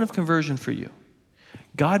 The moment of conversion for you,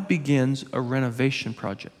 God begins a renovation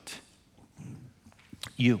project.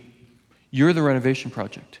 You're the renovation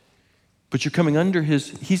project. But you're coming under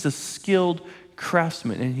he's a skilled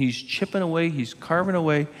craftsman, and he's chipping away, he's carving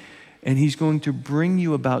away, and he's going to bring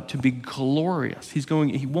you about to be glorious.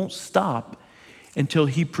 He won't stop until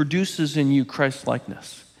he produces in you Christ's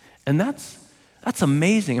likeness. And that's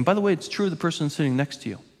amazing. And by the way, it's true of the person sitting next to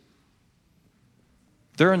you.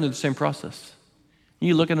 They're under the same process.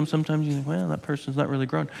 You look at them sometimes, you think, well, that person's not really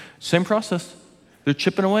grown. Same process. They're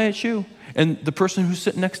chipping away at you. And the person who's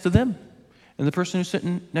sitting next to them, and the person who's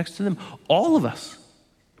sitting next to them, all of us.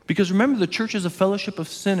 Because remember, the church is a fellowship of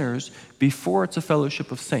sinners before it's a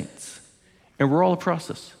fellowship of saints. And we're all a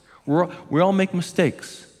process. We all make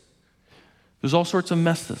mistakes. There's all sorts of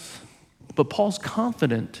messes. But Paul's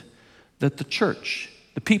confident that the church,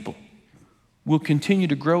 the people, will continue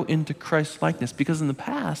to grow into Christ's likeness because in the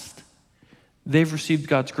past, they've received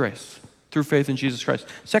God's grace through faith in Jesus Christ.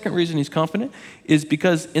 Second reason he's confident is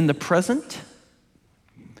because in the present,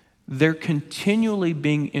 they're continually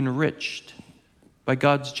being enriched by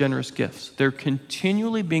God's generous gifts. They're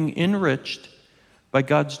continually being enriched by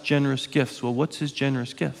God's generous gifts. Well, what's his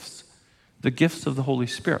generous gifts? The gifts of the Holy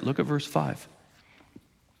Spirit. Look at verse 5.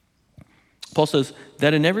 Paul says,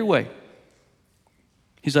 that in every way,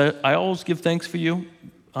 he said, I always give thanks for you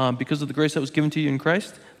because of the grace that was given to you in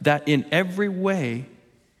Christ, that in every way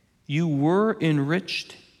you were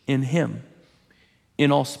enriched in him,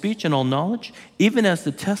 in all speech and all knowledge, even as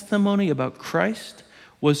the testimony about Christ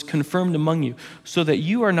was confirmed among you, so that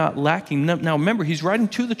you are not lacking. Now remember, he's writing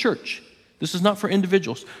to the church. This is not for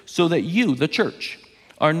individuals. So that you, the church,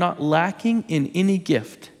 are not lacking in any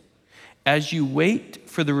gift as you wait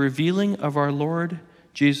for the revealing of our Lord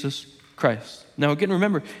Jesus Christ. Now again,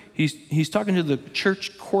 remember, he's talking to the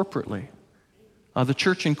church corporately, the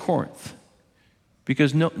church in Corinth,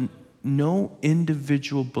 because no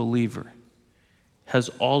individual believer has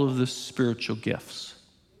all of the spiritual gifts.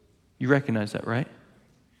 You recognize that, right?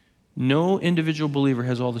 No individual believer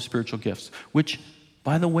has all the spiritual gifts, which,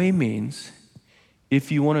 by the way, means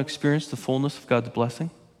if you want to experience the fullness of God's blessing,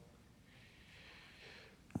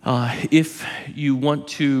 if you want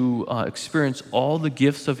to experience all the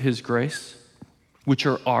gifts of his grace, which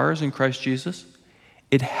are ours in Christ Jesus,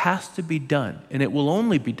 it has to be done, and it will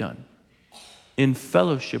only be done in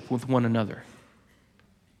fellowship with one another.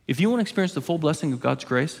 If you want to experience the full blessing of God's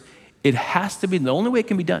grace, it has to be, the only way it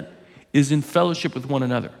can be done is in fellowship with one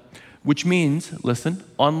another, which means, listen,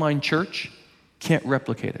 online church can't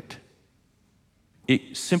replicate it.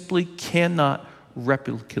 It simply cannot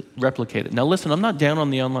replicate it. Now listen, I'm not down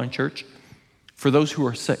on the online church for those who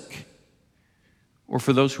are sick or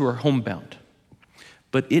for those who are homebound,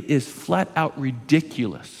 but it is flat out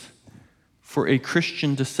ridiculous for a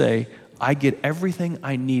Christian to say, I get everything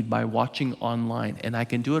I need by watching online, and I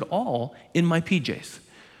can do it all in my PJs.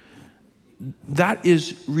 That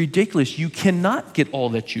is ridiculous. You cannot get all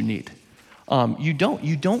that you need. You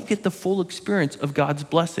don't get the full experience of God's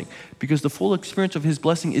blessing, because the full experience of his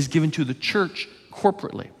blessing is given to the church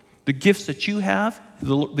corporately. The gifts that you have,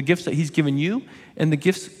 the gifts that he's given you, and the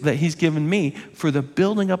gifts that he's given me for the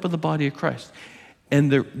building up of the body of Christ,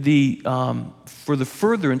 and for the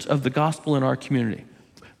furtherance of the gospel in our community.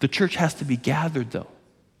 The church has to be gathered, though,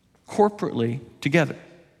 corporately together.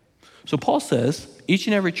 So Paul says each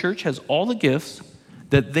and every church has all the gifts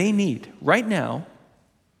that they need right now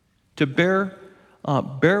to bear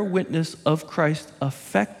witness of Christ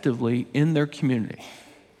effectively in their community.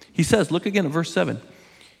 He says, look again at verse 7.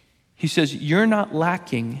 He says, you're not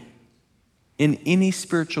lacking in any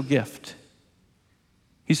spiritual gift.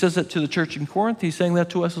 He says that to the church in Corinth. He's saying that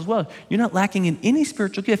to us as well. You're not lacking in any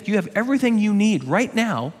spiritual gift. You have everything you need right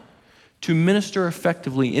now to minister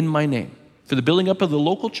effectively in my name for the building up of the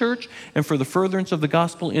local church and for the furtherance of the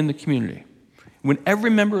gospel in the community. When every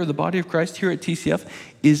member of the body of Christ here at TCF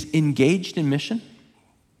is engaged in mission,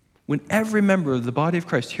 when every member of the body of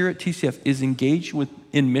Christ here at TCF is engaged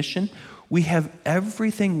in mission, we have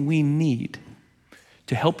everything we need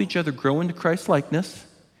to help each other grow into Christ likeness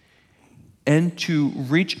and to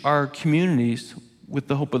reach our communities with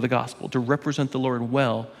the hope of the gospel, to represent the Lord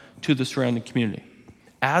well to the surrounding community,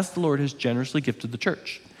 as the Lord has generously gifted the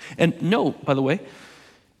church. And note, by the way,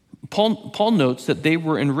 Paul notes that they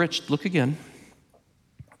were enriched. Look again.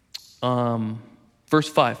 Verse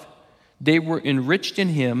 5. They were enriched in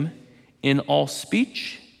him in all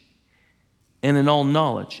speech and in all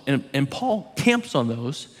knowledge. And Paul camps on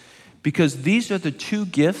those because these are the two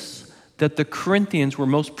gifts that the Corinthians were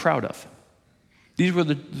most proud of. These were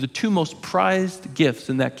the two most prized gifts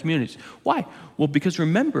in that community. Why? Well, because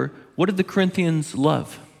remember, what did the Corinthians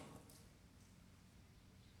love?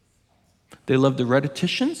 They loved the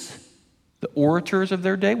rhetoricians, the orators of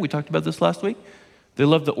their day. We talked about this last week. They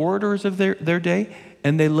loved the orators of their day,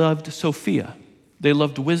 and they loved Sophia. They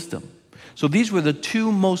loved wisdom. So these were the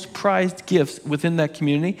two most prized gifts within that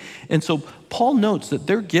community. And so Paul notes that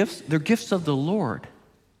they're gifts of the Lord.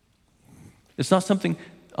 It's not something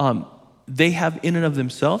they have in and of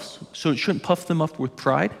themselves, so it shouldn't puff them up with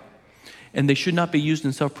pride. And they should not be used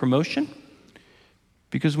in self-promotion,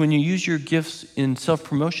 because when you use your gifts in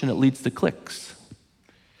self-promotion, it leads to cliques.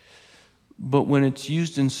 But when it's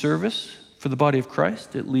used in service for the body of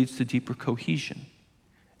Christ, it leads to deeper cohesion.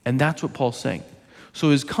 And that's what Paul's saying. So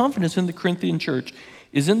his confidence in the Corinthian church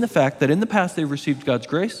is in the fact that in the past they've received God's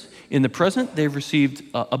grace. In the present, they've received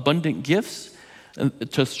abundant gifts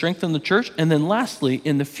to strengthen the church. And then lastly,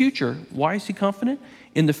 in the future, why is he confident?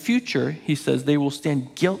 In the future, he says, they will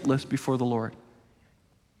stand guiltless before the Lord.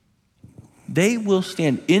 They will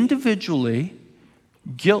stand individually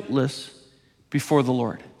guiltless before the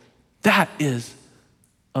Lord. That is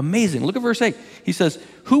amazing. Look at verse 8. He says,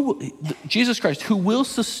 Jesus Christ, who will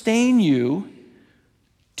sustain you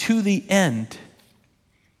to the end,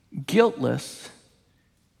 guiltless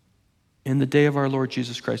in the day of our Lord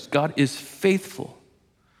Jesus Christ. God is faithful,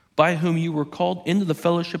 by whom you were called into the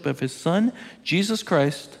fellowship of his Son, Jesus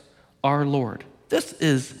Christ, our Lord.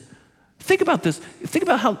 Think about this.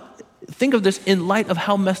 Think of this in light of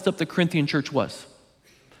how messed up the Corinthian church was.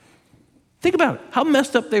 Think about it, how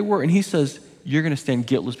messed up they were. And he says, you're going to stand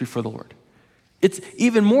guiltless before the Lord. It's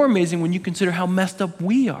even more amazing when you consider how messed up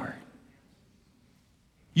we are.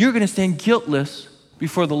 You're going to stand guiltless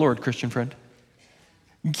before the Lord, Christian friend.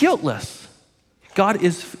 Guiltless. Look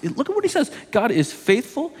at what he says. God is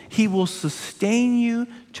faithful. He will sustain you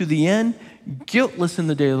to the end, guiltless in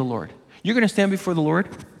the day of the Lord. You're going to stand before the Lord,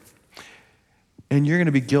 and you're going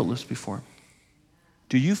to be guiltless before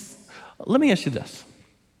him. Let me ask you this.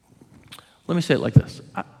 Let me say it like this.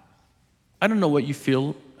 I don't know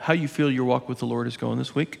how you feel your walk with the Lord is going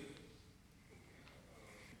this week.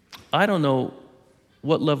 I don't know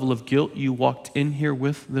what level of guilt you walked in here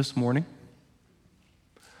with this morning.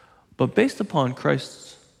 But based upon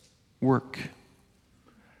Christ's work,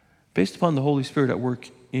 based upon the Holy Spirit at work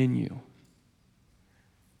in you,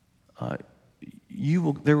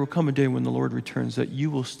 there will come a day when the Lord returns that you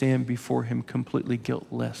will stand before him completely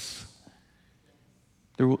guiltless.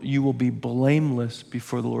 You will be blameless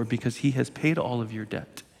before the Lord because he has paid all of your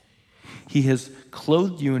debt. He has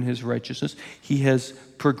clothed you in his righteousness. He has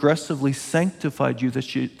progressively sanctified you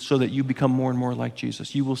so that you become more and more like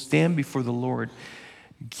Jesus. You will stand before the Lord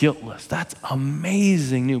guiltless. That's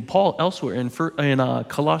amazing news. Paul elsewhere in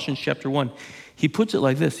Colossians chapter 1, he puts it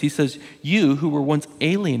like this. He says, you who were once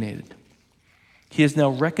alienated, he is now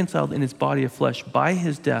reconciled in his body of flesh by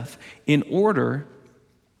his death in order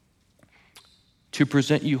to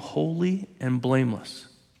present you holy and blameless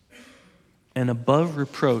and above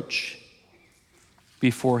reproach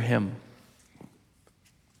before him.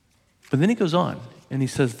 But then he goes on and he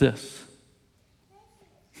says this.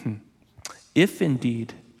 If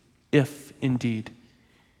indeed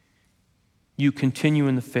you continue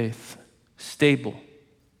in the faith, stable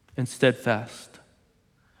and steadfast,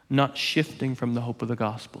 not shifting from the hope of the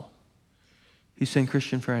gospel. He's saying,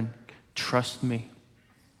 Christian friend, trust me.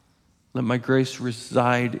 Let my grace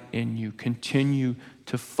reside in you. Continue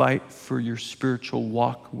to fight for your spiritual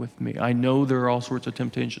walk with me. I know there are all sorts of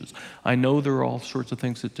temptations. I know there are all sorts of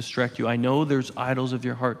things that distract you. I know there's idols of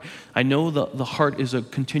your heart. I know the heart is a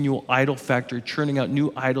continual idol factory, churning out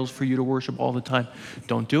new idols for you to worship all the time.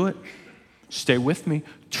 Don't do it. Stay with me.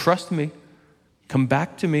 Trust me. Come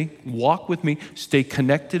back to me. Walk with me. Stay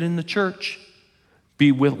connected in the church.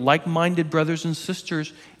 Be with like-minded brothers and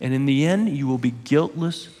sisters. And in the end, you will be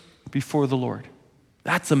guiltless before the Lord.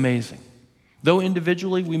 That's amazing. Though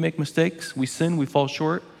individually we make mistakes, we sin, we fall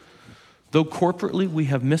short, though corporately we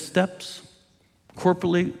have missteps,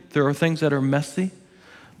 corporately there are things that are messy,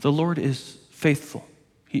 the Lord is faithful.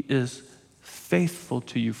 He is faithful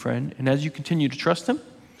to you, friend. And as you continue to trust him,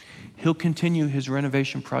 he'll continue his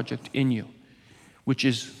renovation project in you, which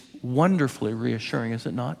is wonderfully reassuring, is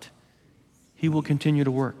it not? He will continue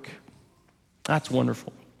to work. That's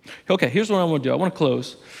wonderful. Okay, here's what I want to do. I want to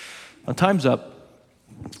close. Time's up.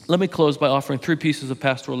 Let me close by offering 3 pieces of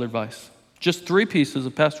pastoral advice. Just 3 pieces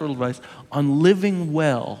of pastoral advice on living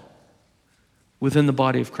well within the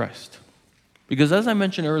body of Christ. Because as I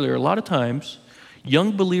mentioned earlier, a lot of times,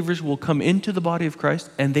 young believers will come into the body of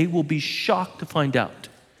Christ and they will be shocked to find out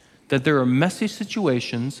that there are messy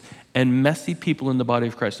situations and messy people in the body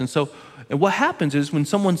of Christ. And what happens is when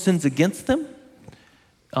someone sins against them,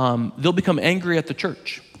 they'll become angry at the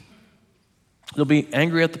church. They'll be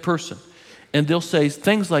angry at the person. And they'll say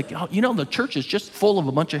things like, oh, the church is just full of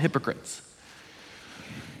a bunch of hypocrites.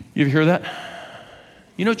 You ever hear that?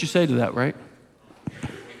 You know what you say to that, right?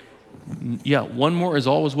 Yeah, one more is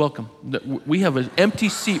always welcome. We have an empty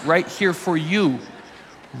seat right here for you.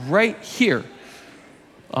 Right here.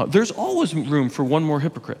 There's always room for one more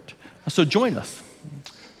hypocrite. So join us.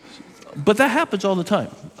 But that happens all the time.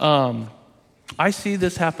 I see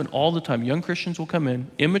this happen all the time. Young Christians will come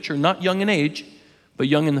in, immature, not young in age, but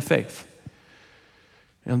young in the faith.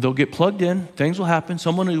 And they'll get plugged in, things will happen,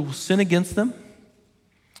 someone will sin against them,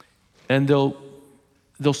 and they'll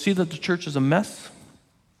see that the church is a mess,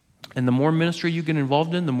 and the more ministry you get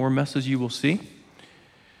involved in, the more messes you will see.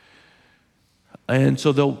 And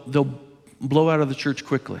so they'll blow out of the church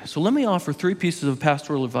quickly. So let me offer 3 pieces of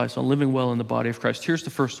pastoral advice on living well in the body of Christ. Here's the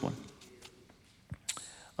first one.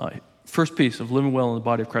 First piece of living well in the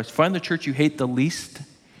body of Christ. Find the church you hate the least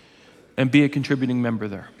and be a contributing member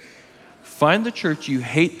there. Find the church you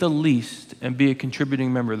hate the least and be a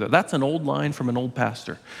contributing member there. That's an old line from an old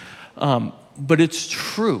pastor. But it's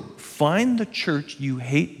true. Find the church you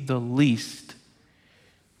hate the least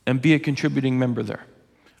and be a contributing member there.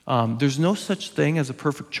 There's no such thing as a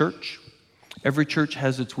perfect church. Every church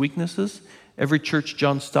has its weaknesses. Every church,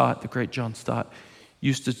 John Stott, the great John Stott,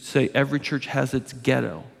 used to say every church has its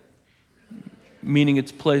ghetto, meaning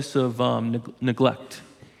its place of neglect.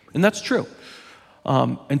 And that's true.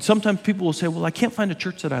 And sometimes people will say, well, I can't find a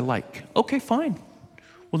church that I like. Okay, fine.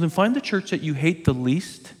 Well, then find the church that you hate the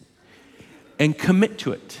least and commit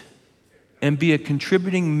to it and be a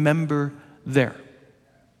contributing member there.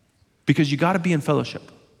 Because you got to be in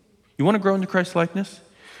fellowship. You want to grow into Christ likeness?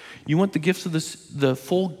 You want the gifts of the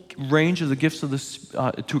full range of the gifts of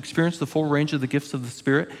to experience the full range of the gifts of the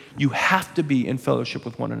Spirit? You have to be in fellowship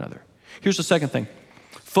with one another. Here's the second thing.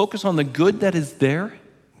 Focus on the good that is there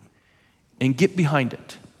and get behind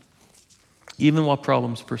it, even while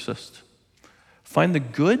problems persist. Find the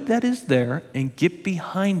good that is there and get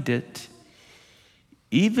behind it,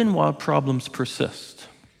 even while problems persist.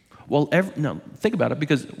 Think about it,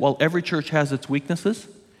 because while every church has its weaknesses,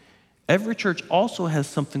 every church also has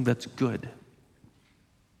something that's good.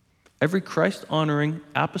 Every Christ-honoring,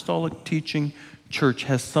 apostolic teaching church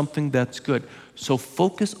has something that's good. So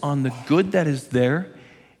focus on the good that is there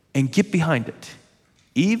and get behind it,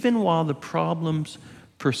 even while the problems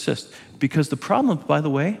persist. Because the problems, by the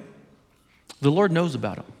way, the Lord knows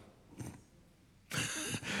about them.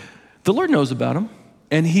 The Lord knows about them,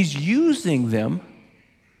 and he's using them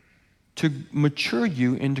to mature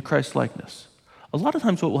you into Christ likeness. A lot of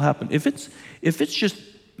times what will happen, if it's just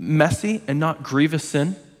messy and not grievous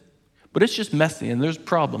sin, but it's just messy and there's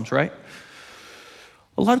problems, right?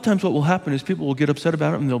 A lot of times what will happen is people will get upset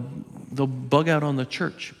about it and they'll bug out on the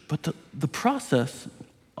church. But the process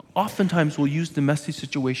oftentimes will use the messy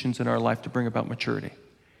situations in our life to bring about maturity.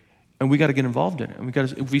 And we got to get involved in it. And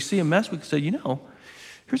if we see a mess, we can say,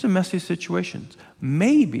 here's a messy situation.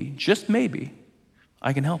 Maybe, just maybe,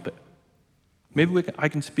 I can help it. Maybe I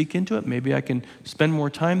can speak into it. Maybe I can spend more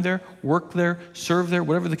time there, work there, serve there,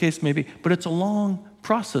 whatever the case may be. But it's a long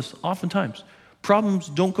process oftentimes. Problems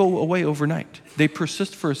don't go away overnight. They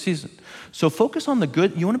persist for a season. So focus on the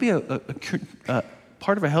good. You want to be a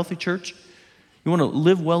part of a healthy church? You want to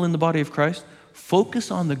live well in the body of Christ? Focus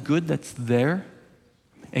on the good that's there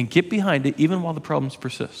and get behind it even while the problems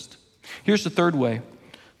persist. Here's the third way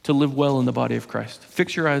to live well in the body of Christ.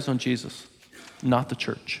 Fix your eyes on Jesus, not the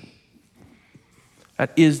church.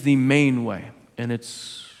 That is the main way, and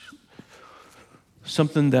it's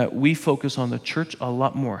something that we focus on the church a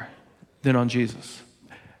lot more than on Jesus.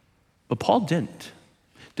 But Paul didn't.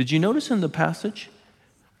 Did you notice in the passage?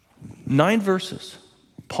 9 verses.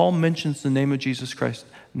 Paul mentions the name of Jesus Christ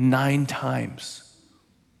 9 times.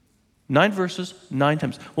 9 verses, 9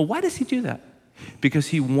 times. Well, why does he do that? Because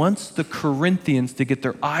he wants the Corinthians to get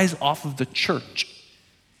their eyes off of the church.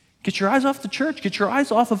 Get your eyes off the church. Get your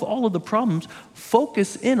eyes off of all of the problems.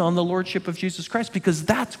 Focus in on the lordship of Jesus Christ, because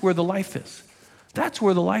that's where the life is. That's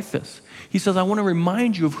where the life is. He says, I want to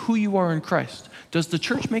remind you of who you are in Christ. Does the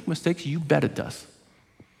church make mistakes? You bet it does.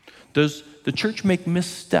 Does the church make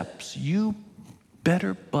missteps? You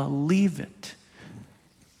better believe it.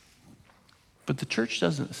 But the church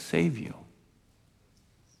doesn't save you.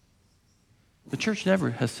 The church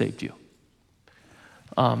never has saved you.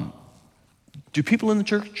 Do people in the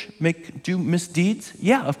church do misdeeds?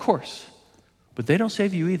 Yeah, of course. But they don't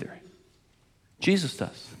save you either. Jesus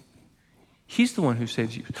does. He's the one who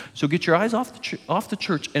saves you. So get your eyes off the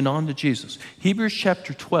church and on to Jesus. Hebrews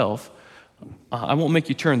chapter 12, I won't make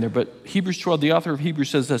you turn there, but Hebrews 12, the author of Hebrews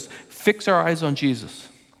says this, fix our eyes on Jesus.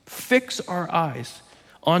 Fix our eyes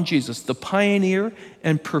on Jesus, the pioneer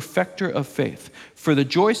and perfecter of faith. For the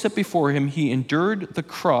joy set before him, he endured the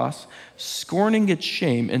cross, scorning its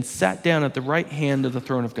shame, and sat down at the right hand of the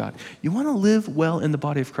throne of God. You want to live well in the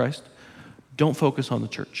body of Christ? Don't focus on the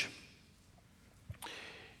church.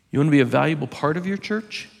 You want to be a valuable part of your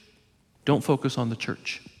church? Don't focus on the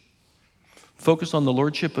church. Focus on the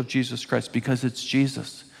lordship of Jesus Christ, because it's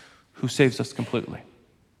Jesus who saves us completely.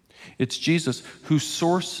 It's Jesus who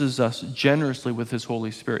sources us generously with his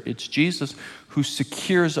Holy Spirit. It's Jesus who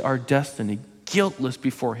secures our destiny, guiltless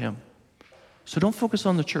before him. So don't focus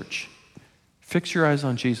on the church. Fix your eyes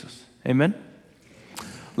on Jesus. Amen?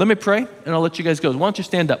 Let me pray, and I'll let you guys go. Why don't you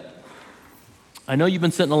stand up? I know you've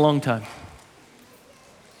been sitting a long time.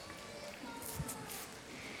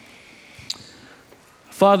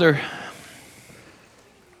 Father,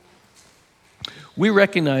 we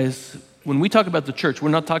recognize when we talk about the church, we're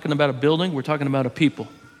not talking about a building, we're talking about a people.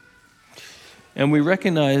 And we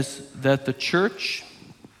recognize that the church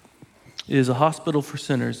is a hospital for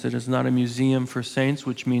sinners. It is not a museum for saints,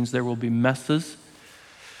 which means there will be messes.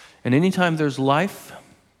 And anytime there's life,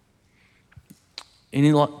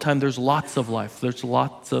 anytime there's lots of life, there's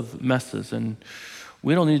lots of messes. And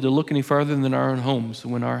we don't need to look any farther than our own homes.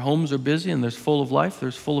 When our homes are busy and there's full of life,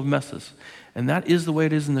 there's full of messes. And that is the way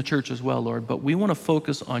it is in the church as well, Lord. But we want to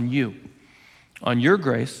focus on you, on your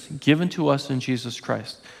grace given to us in Jesus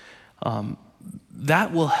Christ.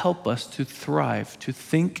 That will help us to thrive, to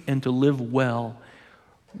think and to live well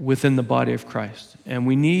within the body of Christ. And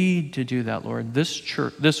we need to do that, Lord. This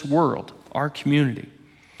church, this world, our community,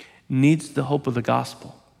 needs the hope of the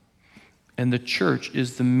gospel. And the church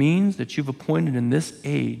is the means that you've appointed in this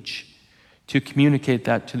age to communicate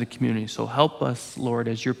that to the community. So help us, Lord,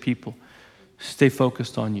 as your people, stay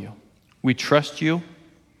focused on you. We trust you.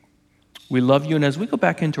 We love you. And as we go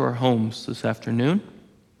back into our homes this afternoon,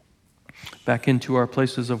 back into our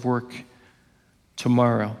places of work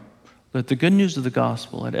tomorrow, let the good news of the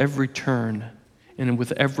gospel at every turn and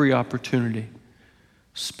with every opportunity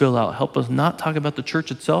spill out. Help us not talk about the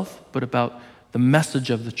church itself, but about the message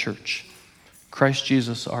of the church, Christ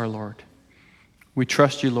Jesus our Lord. We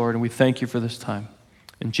trust you, Lord, and we thank you for this time.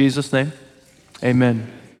 In Jesus' name,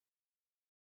 amen.